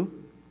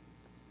true.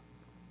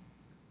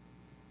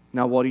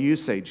 Now, what do you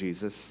say,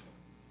 Jesus?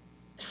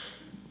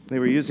 They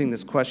were using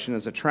this question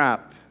as a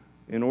trap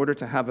in order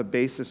to have a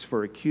basis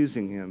for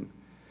accusing him.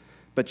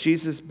 But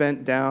Jesus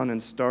bent down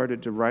and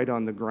started to write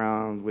on the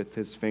ground with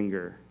his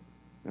finger.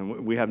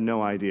 And we have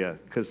no idea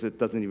because it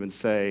doesn't even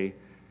say,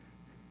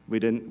 we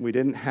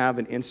didn't have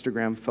an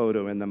Instagram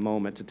photo in the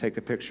moment to take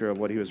a picture of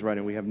what he was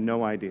writing. We have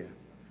no idea.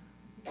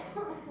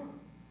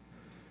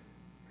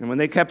 And when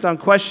they kept on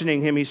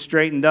questioning him, he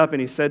straightened up and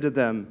he said to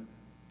them,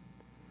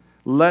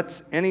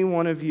 "Let any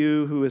one of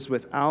you who is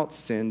without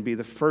sin be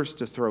the first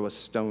to throw a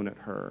stone at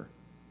her."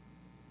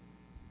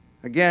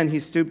 Again, he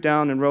stooped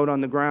down and wrote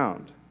on the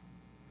ground.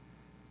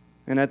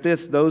 And at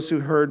this, those who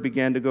heard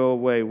began to go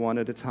away one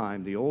at a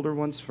time, the older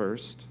ones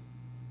first,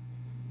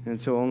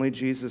 until only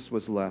Jesus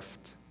was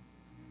left,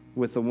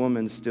 with the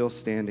woman still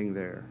standing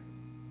there.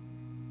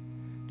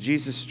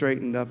 Jesus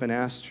straightened up and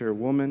asked her,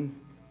 "Woman,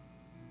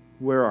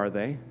 where are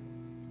they?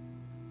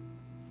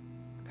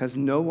 Has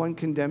no one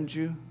condemned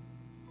you?"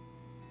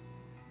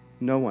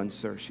 "No one,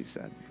 sir," she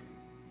said.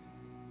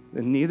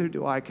 "Then neither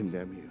do I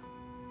condemn you."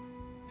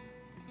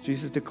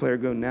 Jesus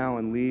declared, "Go now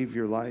and leave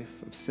your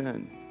life of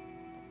sin."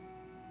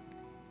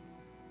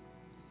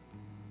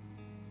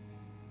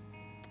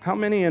 How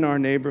many in our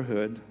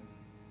neighborhood,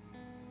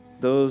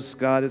 those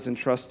God has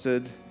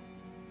entrusted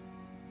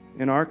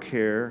in our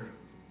care,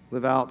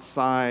 live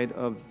outside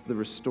of the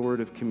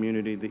restorative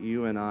community that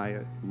you and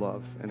I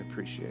love and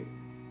appreciate?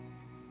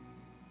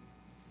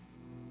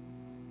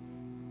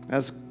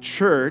 As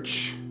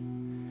church,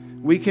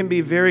 we can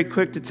be very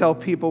quick to tell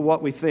people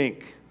what we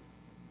think,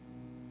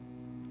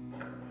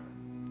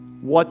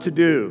 what to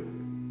do,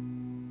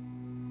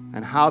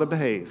 and how to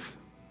behave.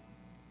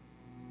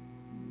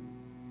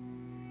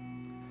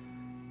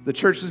 The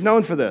church is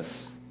known for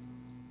this.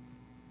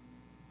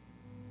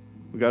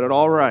 We got it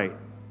all right.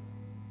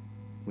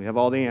 We have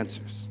all the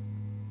answers.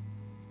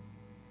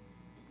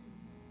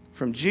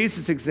 From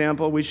Jesus'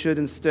 example, we should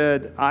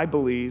instead, I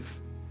believe,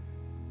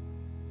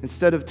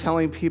 instead of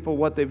telling people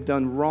what they've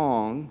done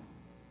wrong,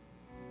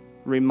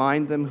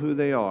 remind them who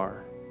they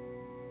are.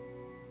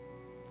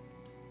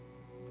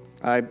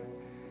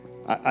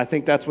 I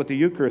think that's what the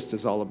Eucharist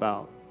is all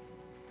about.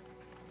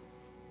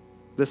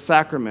 The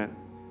sacrament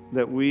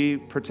that we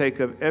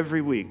partake of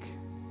every week.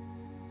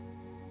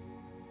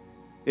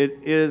 It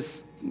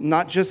is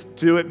not just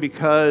do it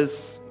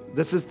because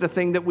this is the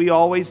thing that we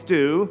always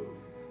do,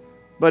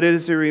 but it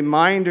is a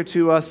reminder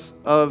to us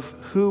of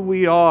who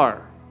we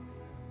are.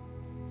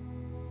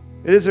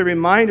 It is a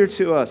reminder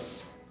to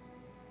us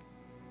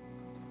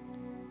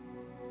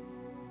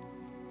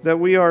that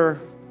we are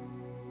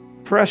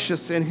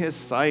precious in His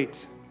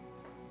sight,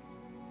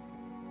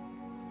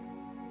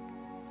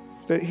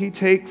 that He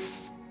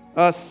takes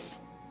us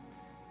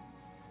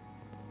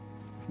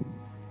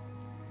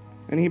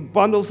and He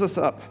bundles us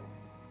up.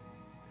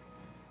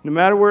 No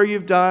matter where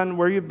you've done,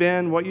 where you've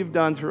been, what you've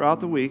done throughout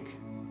the week,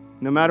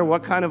 no matter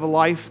what kind of a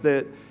life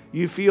that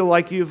you feel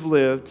like you've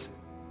lived,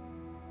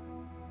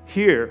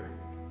 here,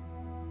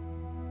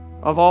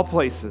 of all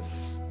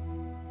places,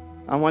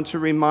 I want to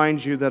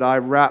remind you that I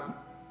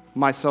wrap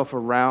myself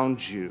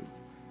around you.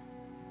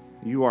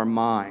 You are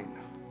mine.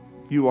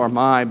 You are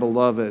my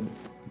beloved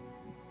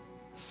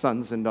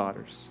sons and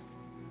daughters.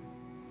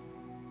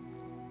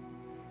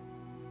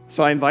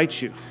 So I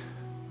invite you.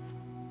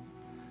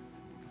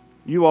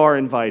 You are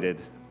invited.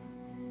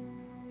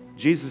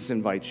 Jesus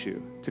invites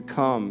you to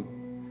come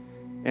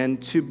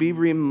and to be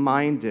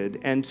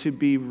reminded and to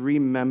be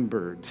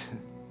remembered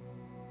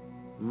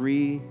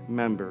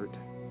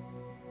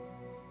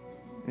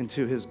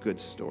into His good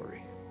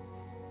story.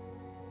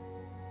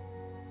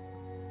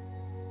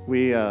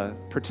 We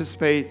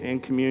participate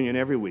in communion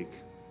every week.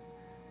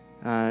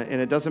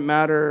 And it doesn't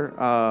matter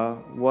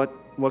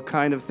what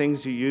kind of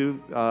things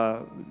you've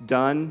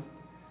done,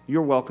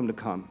 you're welcome to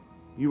come.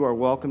 You are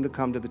welcome to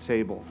come to the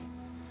table,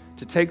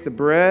 to take the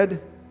bread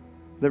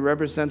that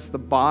represents the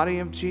body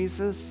of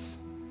Jesus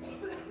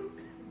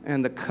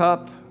and the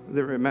cup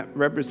that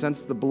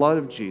represents the blood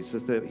of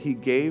Jesus that He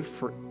gave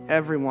for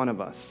every one of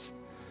us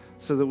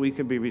so that we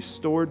can be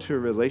restored to a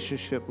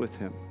relationship with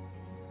Him.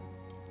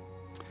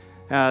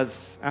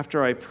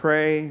 After I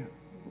pray,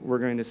 we're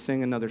going to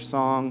sing another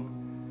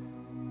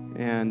song,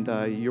 and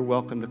you're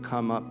welcome to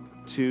come up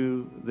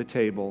to the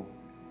table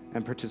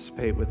and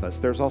participate with us.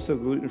 There's also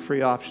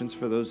gluten-free options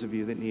for those of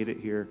you that need it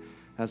here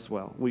as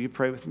well. Will you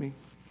pray with me?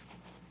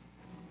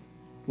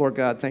 Lord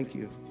God, thank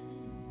you.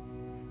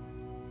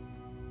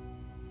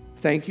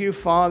 Thank you,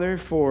 Father,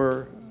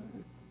 for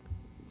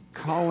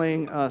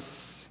calling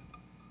us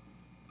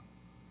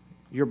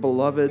your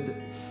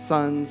beloved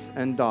sons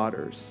and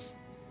daughters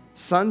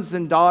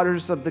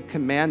of the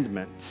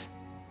commandment,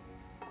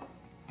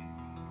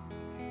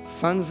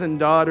 sons and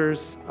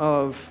daughters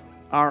of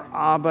our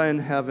Abba in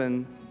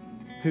heaven,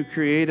 who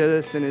created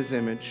us in His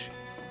image.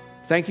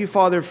 Thank you,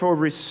 Father, for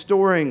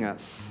restoring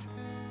us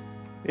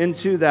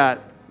into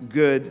that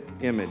good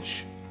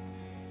image.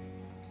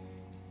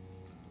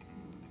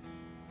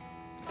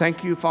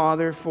 Thank you,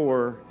 Father,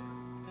 for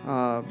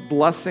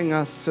blessing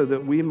us so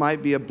that we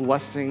might be a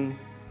blessing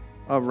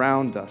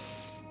around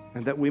us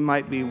and that we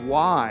might be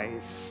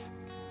wise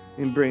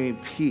in bringing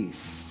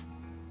peace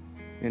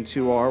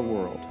into our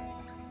world.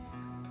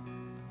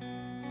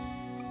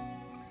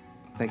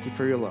 Thank you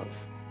for your love.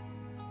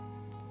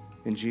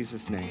 In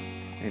Jesus'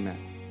 name,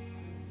 amen.